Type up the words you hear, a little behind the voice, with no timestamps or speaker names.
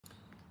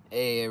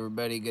Hey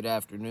everybody, good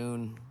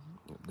afternoon,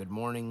 good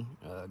morning,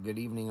 good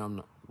evening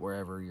on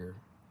wherever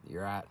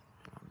you're at.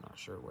 I'm not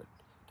sure what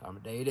time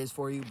of day it is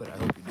for you, but I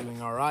hope you're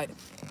doing all right.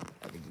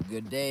 Having a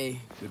good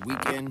day, good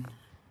weekend.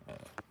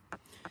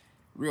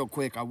 Real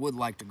quick, I would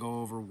like to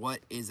go over what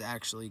is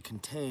actually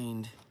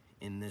contained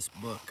in this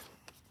book.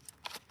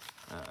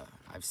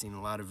 I've seen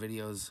a lot of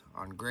videos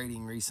on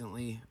grading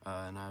recently,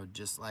 and I would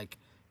just like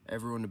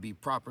everyone to be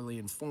properly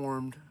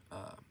informed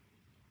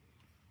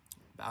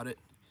about it.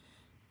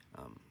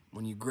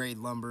 When you grade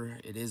lumber,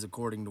 it is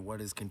according to what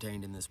is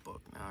contained in this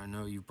book. Now, I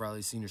know you've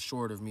probably seen a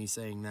short of me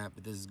saying that,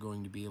 but this is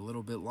going to be a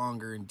little bit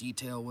longer and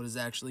detail what is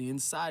actually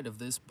inside of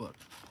this book.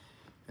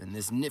 And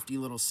this nifty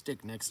little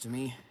stick next to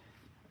me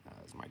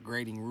is my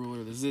grading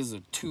ruler. This is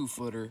a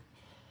 2-footer,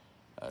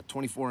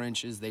 24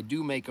 inches. They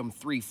do make them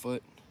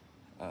 3-foot,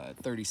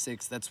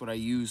 36. That's what I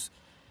use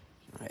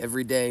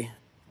every day,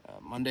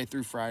 Monday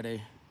through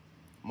Friday,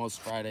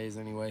 most Fridays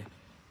anyway.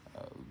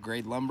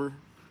 Grade lumber.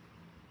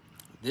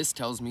 This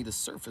tells me the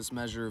surface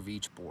measure of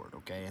each board,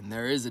 okay? And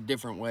there is a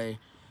different way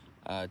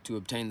to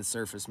obtain the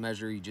surface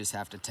measure. You just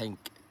have to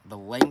take the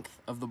length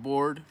of the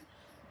board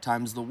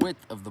times the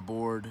width of the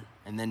board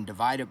and then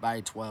divide it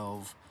by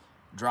 12,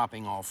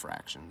 dropping all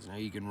fractions. Now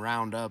you can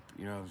round up,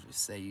 you know, if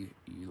say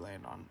you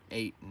land on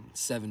 8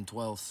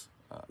 7/12,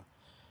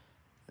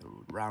 it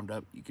would round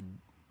up. You could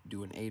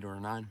do an 8 or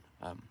a 9,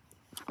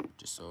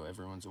 just so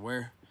everyone's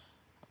aware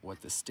of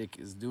what the stick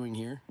is doing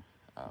here.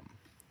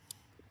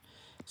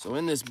 So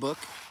in this book,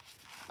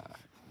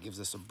 it gives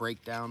us a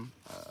breakdown,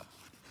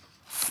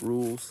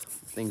 rules,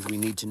 things we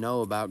need to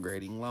know about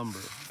grading lumber.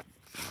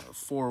 A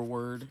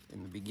foreword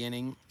in the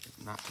beginning,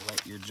 not to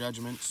let your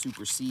judgment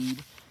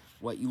supersede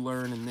what you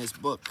learn in this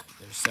book.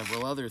 There's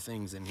several other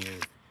things in here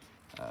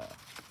that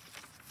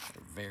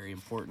are very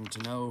important to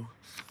know.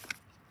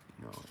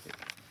 You know, it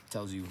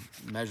tells you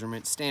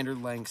measurement,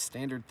 standard lengths,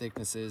 standard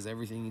thicknesses,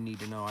 everything you need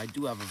to know. I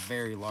do have a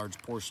very large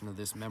portion of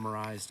this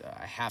memorized.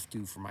 I have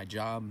to for my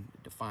job.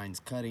 It defines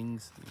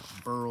cuttings,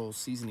 burls,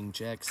 seasoning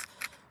checks.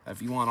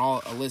 If you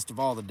want a list of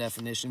all the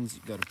definitions,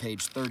 you go to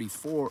page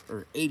 34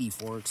 or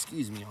 84,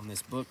 excuse me, on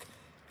this book.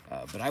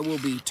 But I will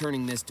be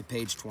turning this to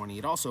page 20.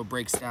 It also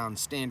breaks down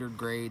standard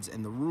grades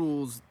and the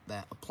rules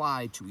that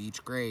apply to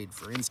each grade.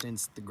 For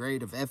instance, the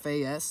grade of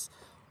FAS,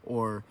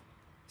 or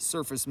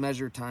surface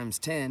measure times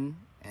 10,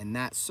 and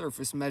that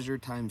surface measure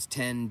times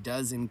 10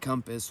 does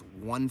encompass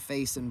one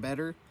face and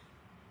better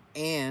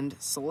and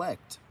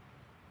select.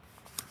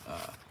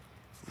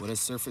 What does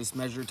surface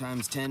measure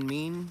times 10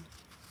 mean?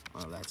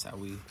 Well, that's how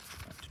we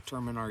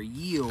determine our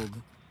yield.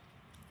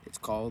 It's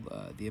called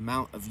the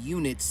amount of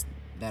units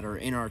that are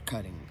in our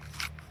cutting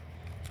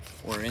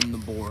or in the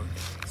board.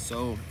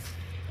 So,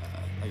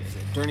 like I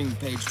said, turning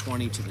page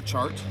 20 to the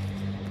chart,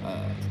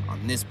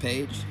 on this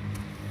page,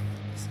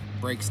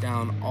 breaks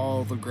down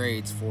all the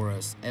grades for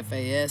us.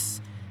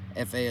 FAS,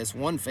 FAS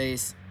 1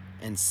 face,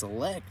 and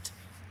select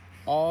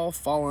all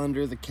fall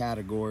under the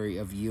category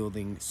of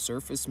yielding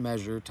surface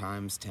measure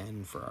times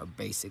 10 for our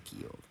basic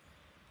yield.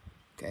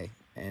 Okay,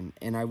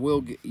 and I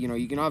will, you know,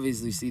 you can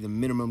obviously see the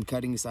minimum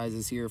cutting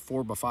sizes here,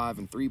 4x5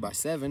 and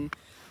 3x7.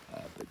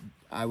 But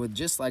I would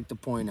just like to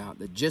point out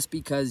that just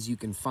because you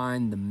can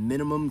find the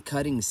minimum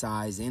cutting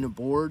size in a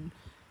board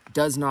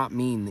does not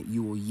mean that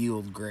you will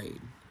yield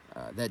grade.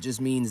 That just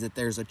means that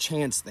there's a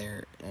chance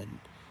there.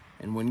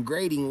 And when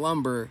grading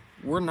lumber,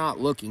 we're not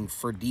looking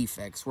for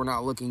defects. We're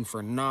not looking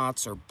for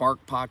knots or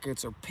bark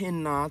pockets or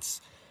pin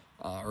knots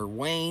or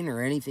wane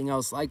or anything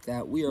else like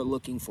that. We are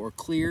looking for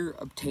clear,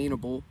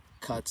 obtainable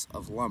cuts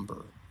of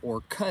lumber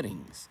or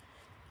cuttings.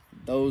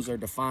 Those are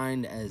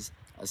defined as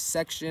a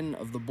section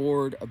of the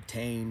board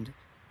obtained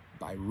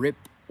by rip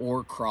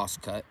or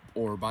crosscut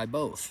or by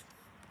both.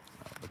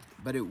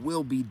 But it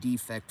will be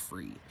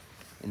defect-free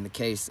in the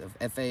case of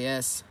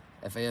FAS,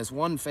 FAS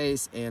 1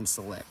 face, and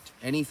select.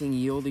 Anything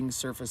yielding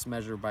surface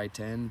measure by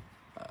 10,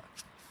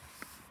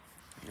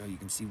 you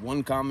can see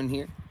 1 common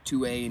here,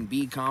 2A and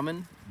B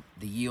common.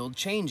 The yield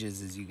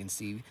changes, as you can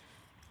see.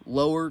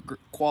 Lower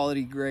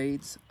quality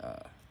grades,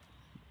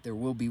 there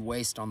will be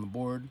waste on the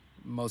board,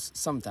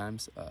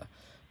 sometimes. But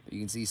you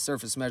can see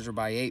surface measure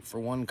by 8 for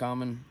 1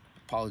 common.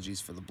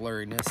 Apologies for the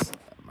blurriness.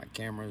 My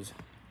camera's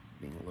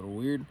being a little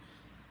weird.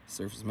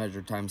 Surface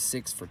measure times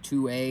 6 for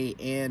 2A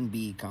and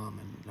B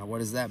common. Now, what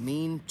does that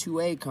mean?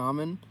 2A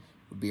common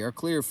would be our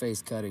clear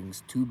face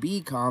cuttings.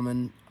 2B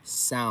common,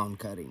 sound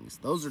cuttings.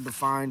 Those are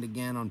defined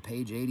again on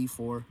page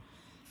 84.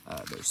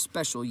 There's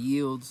special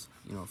yields.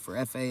 You know,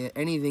 for FA,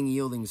 anything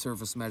yielding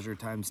surface measure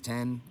times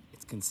 10,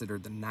 it's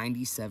considered the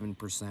 97%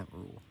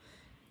 rule.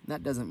 And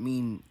that doesn't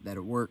mean that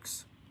it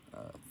works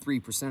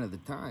 3% of the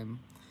time,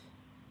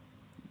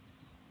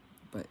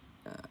 but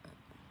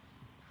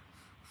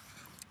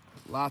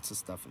lots of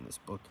stuff in this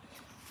book,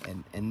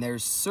 and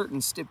there's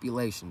certain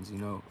stipulations, you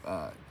know,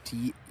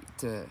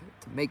 to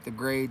make the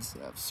grades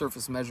of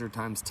surface measure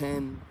times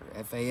 10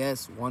 or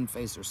FAS 1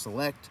 face or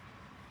select,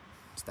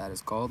 as that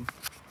is called.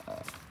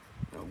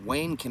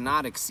 Wane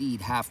cannot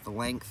exceed half the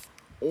length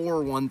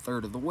or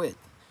 1/3 of the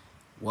width.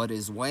 What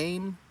is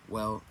wane?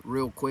 Well,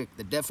 real quick,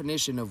 the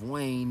definition of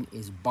wane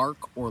is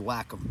bark or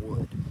lack of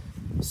wood.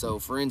 So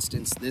for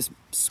instance, this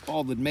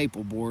spalded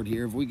maple board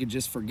here, if we could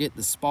just forget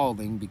the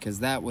spalding, because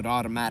that would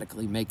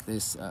automatically make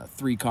this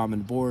 3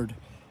 common board,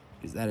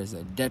 because that is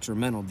a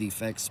detrimental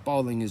defect.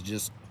 Spalding is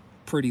just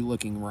pretty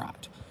looking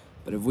rot.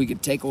 But if we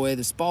could take away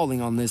the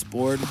spalding on this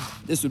board,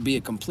 this would be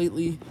a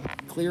completely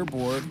clear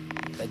board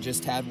that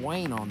just had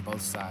wane on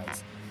both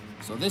sides.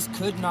 So this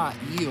could not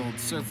yield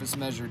surface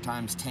measure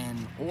times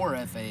 10 or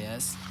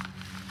FAS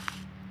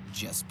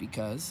just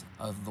because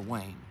of the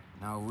wane.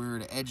 Now, if we were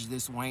to edge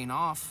this wane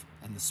off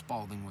and the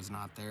spalding was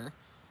not there,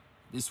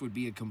 this would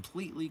be a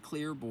completely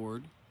clear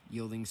board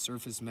yielding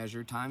surface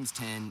measure times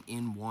 10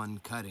 in one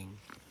cutting.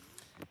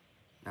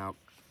 Now,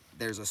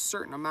 there's a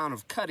certain amount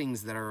of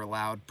cuttings that are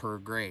allowed per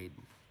grade.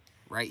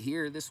 Right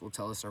here, this will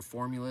tell us our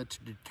formula to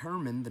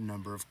determine the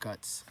number of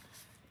cuts.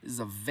 This is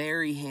a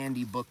very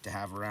handy book to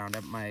have around.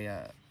 At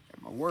my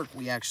work,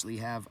 we actually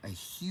have a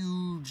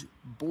huge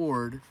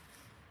board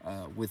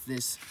with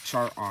this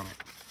chart on it,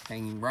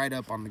 hanging right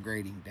up on the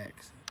grading deck.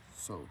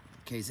 So in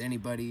case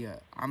anybody,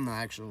 I'm the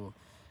actual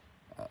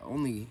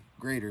only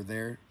grader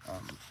there. I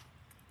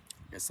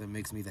guess that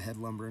makes me the head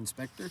lumber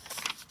inspector.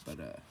 But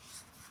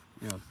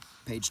you know,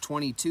 page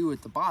 22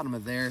 at the bottom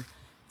of there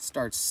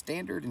starts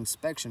standard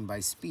inspection by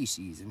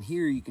species, and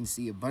here you can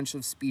see a bunch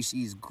of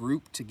species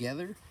grouped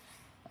together.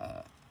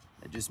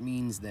 That just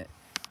means that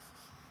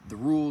the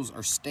rules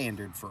are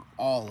standard for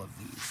all of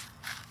these.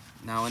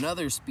 Now in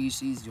other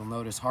species, you'll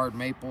notice hard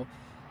maple.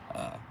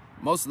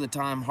 Most of the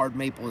time, hard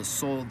maple is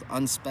sold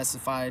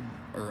unspecified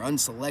or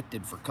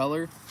unselected for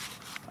color.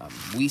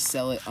 We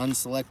sell it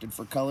unselected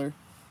for color,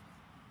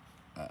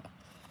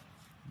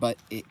 but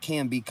it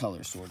can be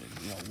color sorted.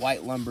 You know,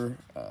 white lumber,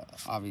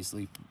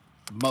 obviously,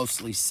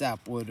 mostly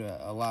sapwood.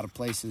 A lot of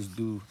places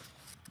do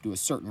a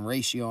certain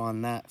ratio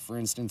on that. For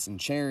instance, in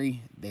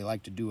cherry, they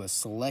like to do a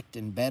select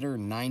and better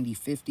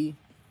 90-50,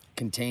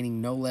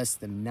 containing no less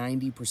than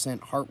 90%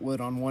 heartwood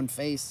on one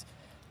face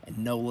and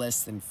no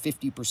less than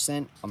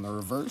 50% on the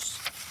reverse.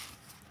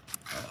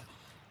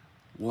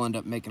 We'll end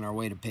up making our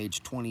way to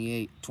page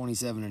 28,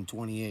 27, and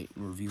 28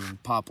 and reviewing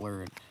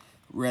poplar and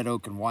red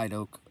oak and white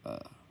oak.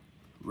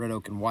 Red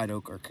oak and white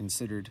oak are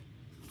considered,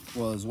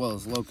 well as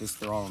locust,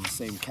 they're all in the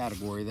same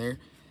category there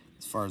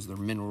as far as their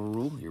mineral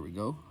rule. Here we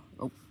go.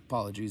 Oh,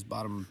 apologies,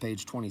 bottom of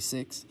page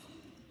 26.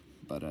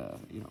 But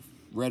you know,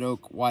 red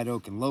oak, white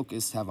oak, and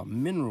locust have a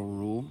mineral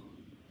rule,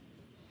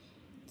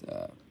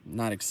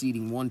 not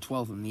exceeding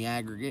 1/12 in the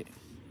aggregate.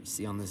 You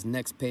see on this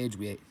next page,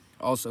 we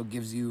also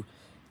gives you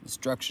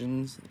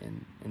instructions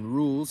and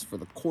rules for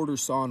the quarter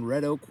sawn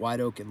red oak, white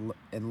oak,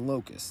 and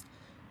locust.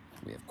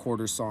 We have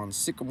quarter sawn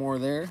sycamore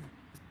there.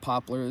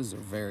 Poplar is a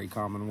very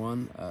common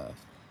one.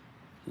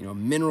 You know,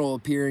 mineral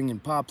appearing in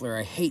poplar.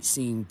 I hate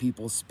seeing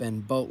people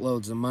spend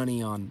boatloads of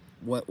money on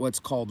what's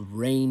called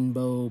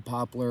rainbow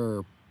poplar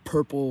or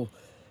purple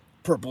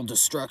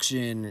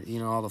destruction. You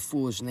know, all the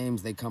foolish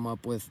names they come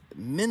up with.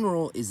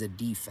 Mineral is a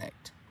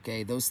defect.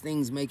 Okay, those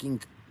things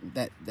making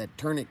that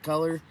turn it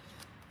color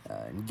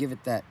and give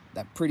it that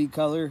pretty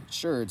color.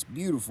 Sure, it's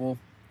beautiful,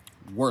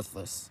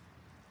 worthless.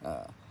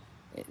 I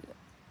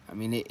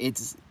mean,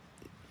 it's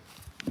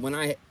when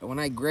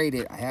I grade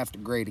it, I have to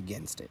grade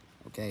against it.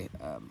 Okay.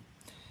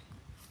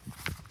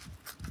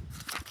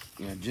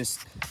 You know, this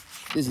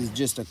is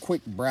just a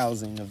quick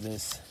browsing of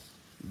this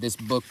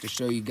book to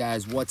show you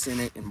guys what's in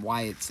it and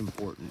why it's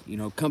important. You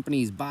know,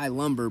 companies buy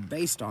lumber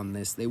based on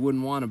this. They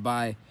wouldn't want to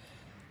buy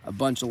a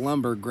bunch of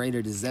lumber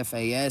graded as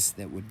FAS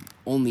that would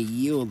only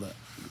yield a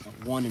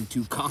 1 and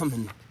 2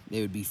 common.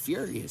 They would be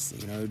furious.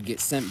 You know, it would get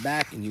sent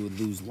back and you would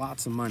lose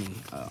lots of money.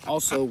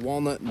 Also,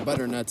 walnut and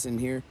butternuts in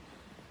here.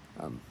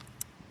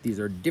 These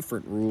are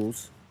different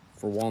rules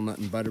for walnut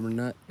and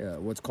butternut.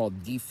 What's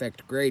called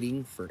defect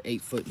grading for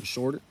 8 foot and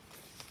shorter.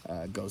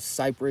 Goes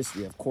cypress.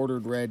 We have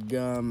quartered red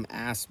gum,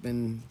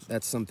 aspen.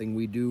 That's something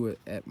we do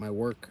at my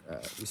work.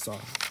 We saw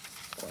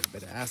quite a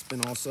bit of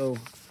aspen also.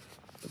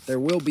 But there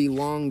will be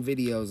long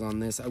videos on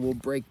this. I will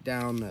break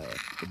down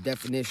the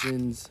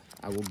definitions.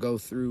 I will go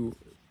through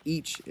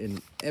each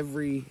and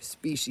every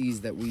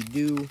species that we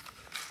do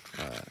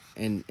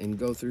and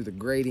go through the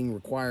grading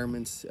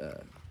requirements,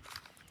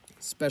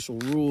 special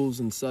rules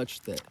and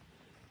such that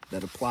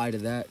apply to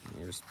that.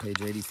 Here's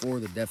page 84,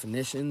 the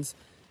definitions.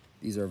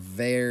 These are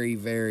very,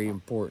 very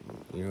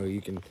important. You know,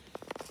 you can,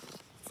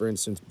 for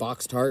instance,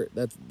 boxed heart,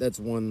 that's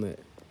one that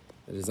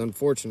is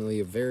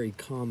unfortunately a very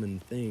common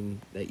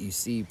thing that you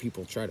see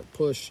people try to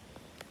push.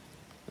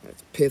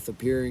 It's pith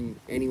appearing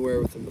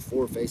anywhere within the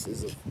 4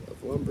 faces of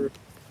lumber,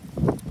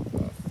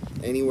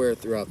 anywhere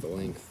throughout the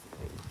length.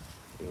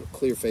 You know,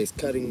 clear face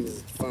cuttings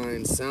is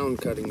defined, sound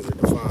cuttings are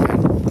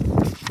defined,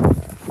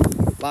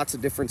 lots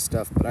of different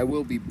stuff, but I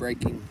will be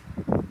breaking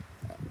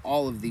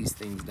all of these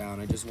things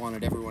down. I just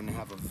wanted everyone to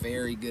have a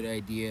very good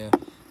idea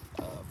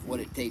of what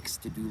it takes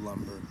to do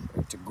lumber,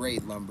 or to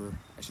grade lumber,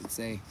 I should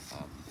say.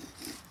 I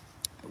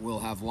will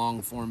have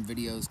long form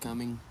videos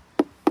coming.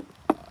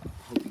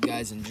 Hope you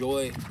guys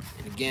enjoy.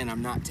 And again,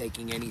 I'm not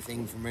taking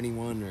anything from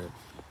anyone or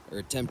or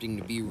attempting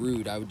to be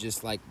rude. I would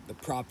just like the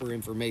proper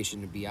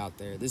information to be out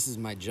there. This is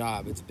my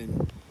job. It's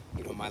been,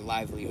 you know, my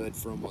livelihood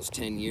for almost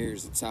 10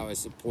 years. It's how I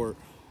support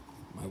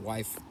my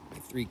wife, my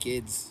 3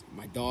 kids,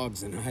 my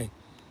dogs, and I.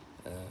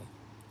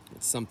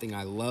 It's something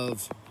I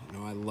love. You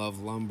know, I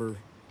love lumber.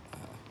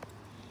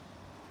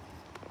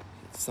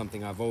 It's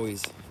something I've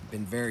always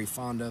been very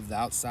fond of, the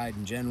outside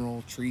in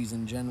general, trees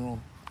in general.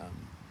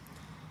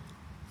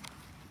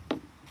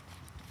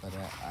 But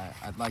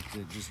I'd like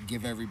to just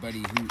give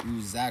everybody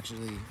who's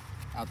actually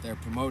out there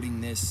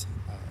promoting this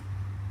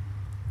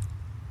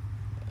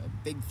a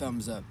big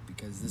thumbs up,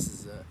 because this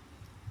is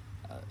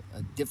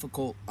a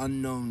difficult,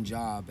 unknown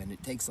job, and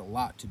it takes a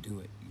lot to do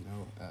it. You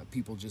know,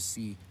 people just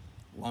see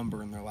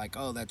lumber and they're like,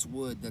 oh, that's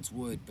wood,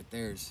 but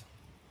there's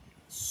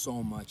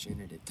so much in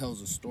it. It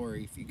tells a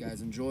story. If you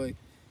guys enjoy,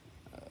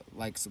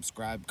 like,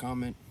 subscribe,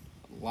 comment.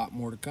 A lot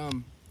more to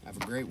come. Have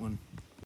a great one.